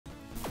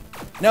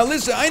Now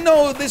listen, I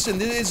know,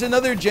 listen, it's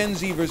another Gen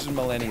Z versus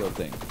millennial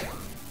thing.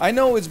 I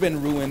know it's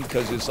been ruined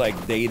because it's like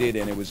dated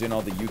and it was in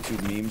all the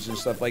YouTube memes and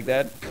stuff like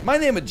that. My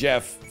Name is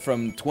Jeff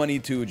from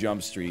 22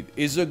 Jump Street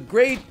is a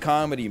great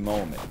comedy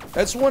moment.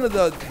 That's one of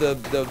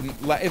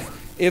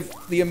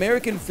if the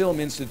American Film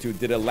Institute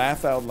did a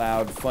laugh out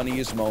loud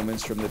funniest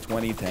moments from the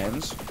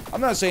 2010s,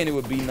 I'm not saying it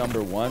would be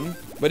 #1,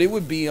 but it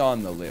would be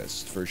on the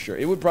list for sure.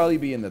 It would probably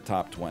be in the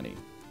top 20.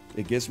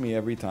 It gets me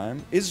every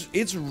time.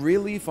 It's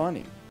really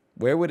funny.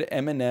 Where would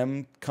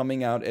Eminem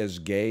coming out as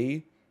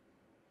gay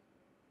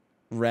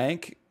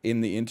rank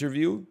in the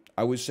interview?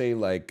 I would say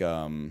like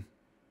in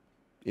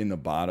the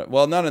bottom.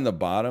 Well, not in the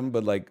bottom,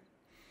 but like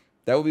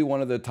that would be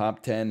one of the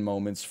top 10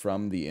 moments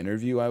from the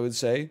interview, I would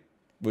say,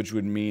 which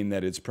would mean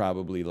that it's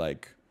probably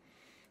like,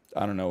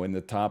 I don't know, in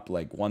the top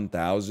like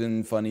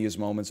 1,000 funniest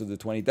moments of the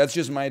 20. That's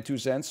just my 2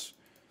 cents.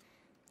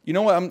 You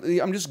know what?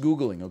 I'm just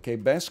Googling, okay?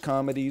 Best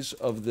comedies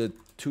of the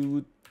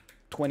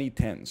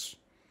 2010s.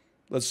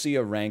 Let's see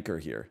a ranker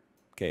here.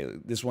 Okay,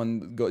 this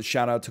one goes,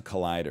 shout out to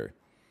Collider.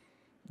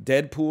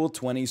 Deadpool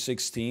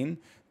 2016.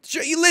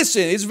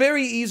 Listen, it's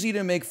very easy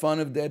to make fun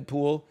of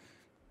Deadpool.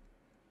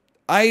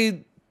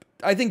 I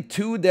think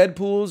 2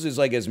 Deadpools is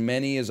like as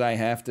many as I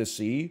have to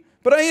see,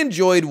 but I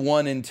enjoyed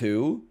 1 and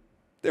 2.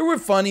 There were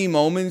funny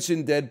moments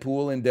in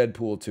Deadpool and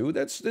Deadpool 2.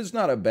 That's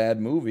not a bad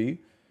movie.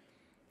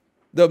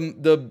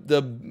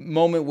 The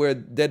moment where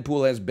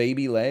Deadpool has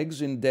baby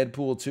legs in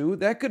Deadpool 2,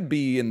 that could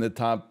be in the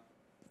top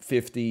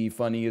 50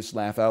 funniest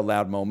laugh out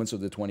loud moments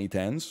of the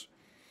 2010s.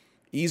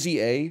 Easy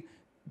A.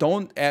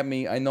 Don't at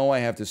me. I know I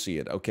have to see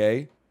it,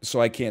 okay? So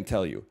I can't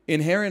tell you.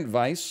 Inherent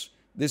Vice.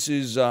 This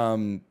is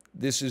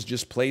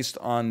just placed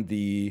on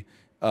the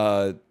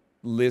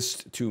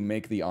list to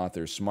make the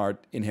author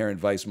smart. Inherent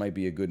Vice might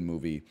be a good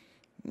movie.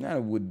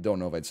 Don't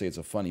know if I'd say it's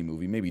a funny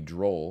movie. Maybe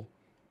droll.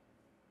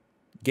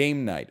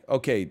 Game Night.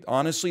 Okay,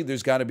 honestly,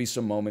 there's got to be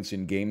some moments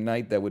in Game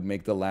Night that would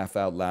make the laugh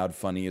out loud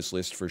funniest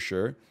list for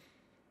sure.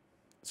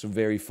 It's a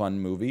very fun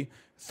movie.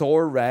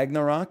 Thor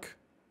Ragnarok.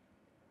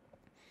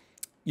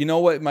 You know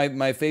what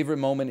my favorite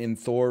moment in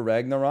Thor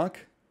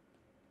Ragnarok?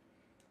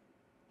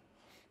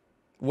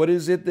 What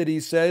is it that he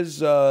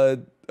says? I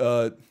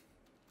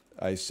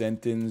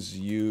sentence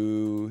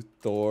you,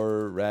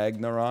 Thor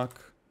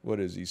Ragnarok. What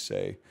does he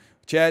say?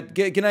 Chat,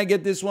 can I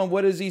get this one?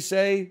 What does he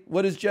say?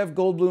 What does Jeff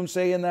Goldblum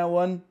say in that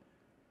one?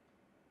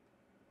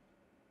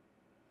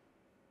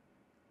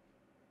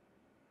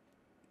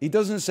 He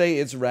doesn't say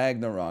it's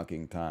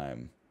Ragnaroking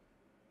time.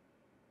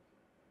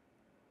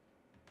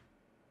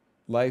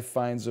 Life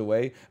finds a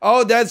way.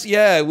 Oh, that's,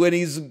 yeah, when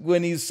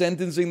he's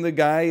sentencing the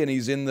guy and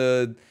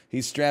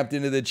he's strapped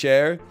into the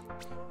chair.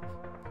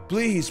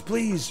 Please,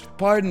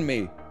 pardon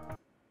me.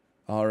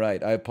 All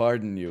right, I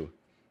pardon you.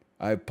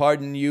 I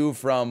pardon you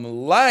from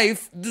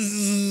life.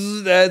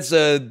 That's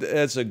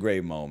a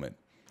great moment.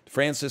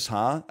 Francis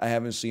Ha, I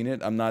haven't seen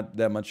it. I'm not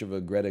that much of a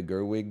Greta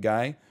Gerwig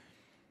guy.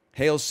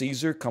 Hail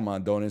Caesar, come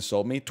on, don't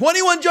insult me.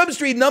 21 Jump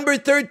Street, number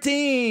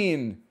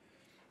 13.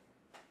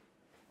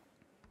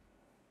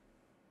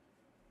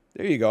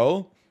 There you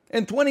go.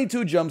 And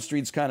 22 Jump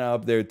Street's kind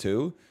of up there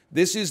too.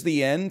 This Is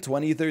the End,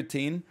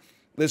 2013.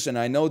 Listen,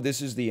 I know This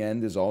Is the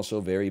End is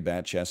also very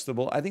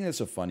bat-chestable. I think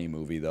it's a funny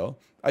movie, though.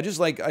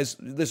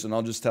 Listen,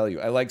 I'll just tell you.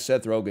 I like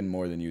Seth Rogen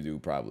more than you do,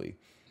 probably.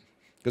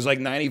 Because like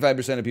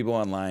 95% of people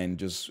online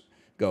just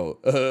go,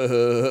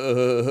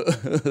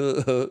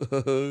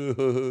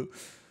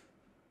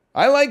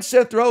 I like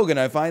Seth Rogen.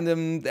 I find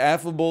him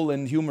affable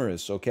and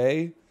humorous,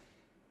 okay?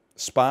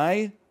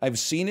 Spy, I've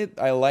seen it.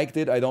 I liked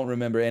it. I don't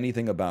remember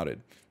anything about it.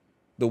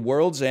 The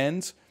World's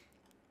End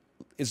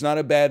is not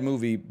a bad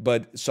movie,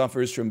 but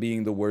suffers from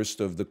being the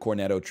worst of the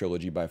Cornetto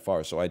trilogy by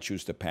far, so I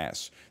choose to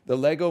pass. The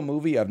Lego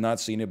Movie, I've not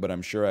seen it, but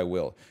I'm sure I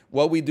will.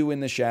 What We Do in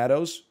the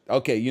Shadows,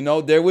 okay, you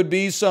know, there would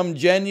be some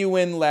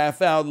genuine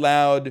laugh out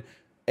loud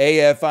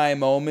AFI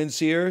moments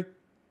here.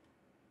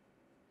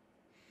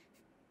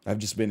 I've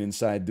just been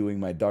inside doing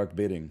my dark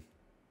bidding.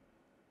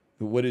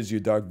 What is your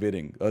dark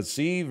bidding?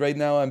 See, right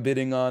now I'm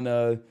bidding on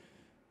a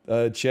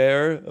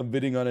chair. I'm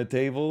bidding on a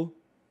table.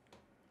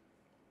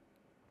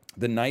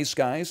 The Nice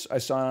Guys, I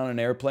saw it on an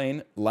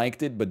airplane.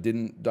 Liked it, but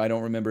I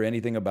don't remember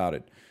anything about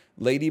it.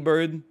 Lady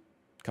Bird,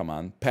 come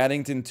on.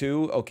 Paddington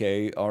 2,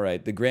 okay, all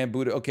right. The Grand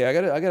Buddha, okay,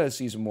 I gotta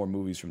see some more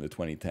movies from the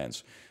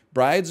 2010s.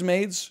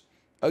 Bridesmaids,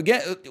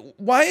 again,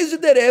 why is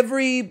it that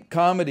every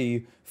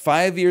comedy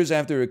 5 years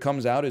after it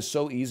comes out is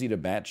so easy to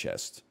bat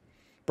chest?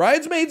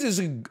 Bridesmaids is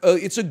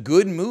it's a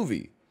good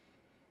movie.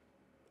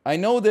 I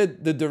know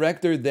that the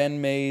director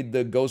then made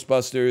the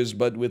Ghostbusters,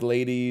 but with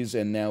ladies,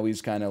 and now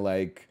he's kind of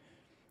like,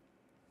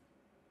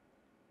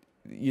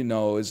 you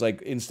know, it's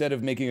like, instead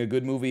of making a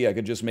good movie, I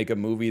could just make a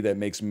movie that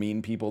makes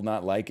mean people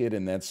not like it,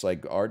 and that's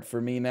like art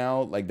for me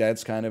now. Like,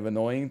 that's kind of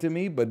annoying to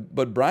me,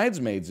 but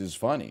Bridesmaids is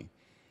funny.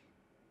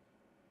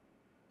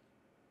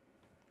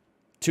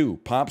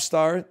 2,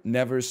 Popstar,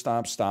 Never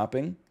Stop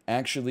Stopping.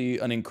 Actually,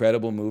 an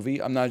incredible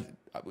movie.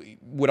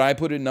 Would I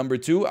put it number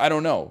 2? I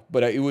don't know,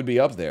 but it would be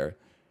up there.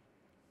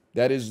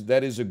 That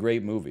is a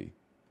great movie.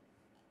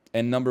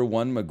 And number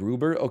 1,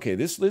 MacGruber. Okay,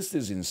 this list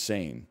is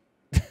insane.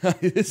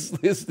 This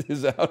list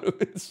is out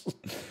of its...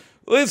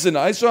 Listen,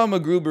 I saw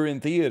MacGruber in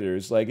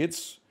theaters. Like,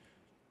 it's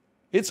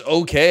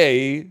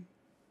okay.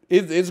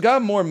 It's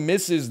got more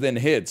misses than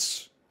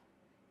hits.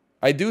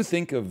 I do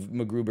think of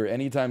MacGruber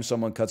anytime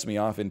someone cuts me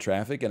off in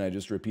traffic, and I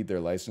just repeat their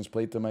license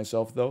plate to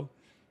myself, though.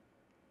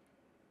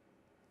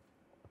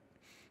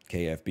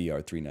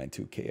 KFBR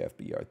 392,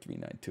 KFBR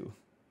 392.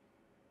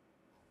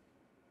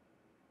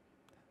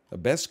 The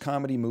best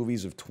comedy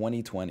movies of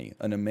 2020.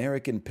 An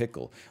American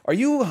Pickle. Are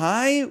you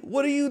high?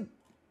 What are you...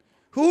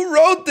 Who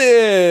wrote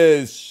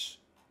this?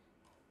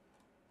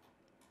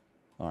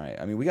 All right,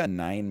 I mean, we got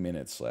 9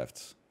 minutes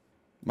left.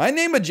 My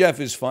Name of Jeff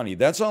is funny.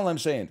 That's all I'm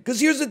saying.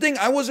 Because here's the thing.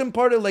 I wasn't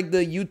part of, like,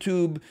 the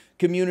YouTube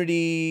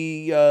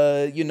community,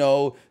 you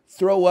know,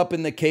 throw up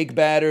in the cake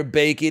batter,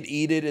 bake it,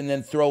 eat it, and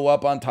then throw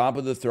up on top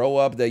of the throw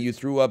up that you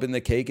threw up in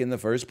the cake in the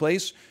first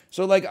place.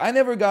 So, like, I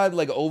never got,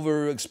 like,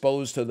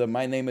 overexposed to the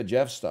My Name of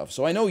Jeff stuff.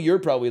 So I know you're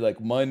probably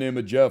like, My Name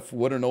of Jeff,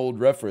 what an old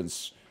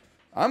reference.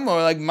 I'm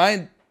more like,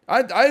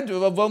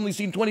 I've only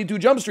seen 22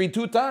 Jump Street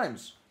 2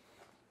 times.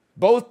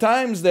 Both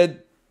times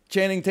that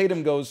Channing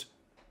Tatum goes,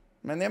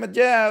 My Name of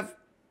Jeff.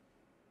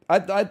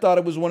 I thought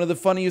it was one of the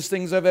funniest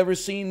things I've ever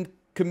seen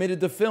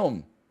committed to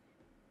film.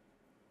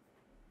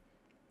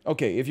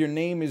 Okay, if your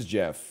name is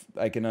Jeff,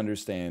 I can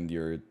understand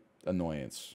your annoyance.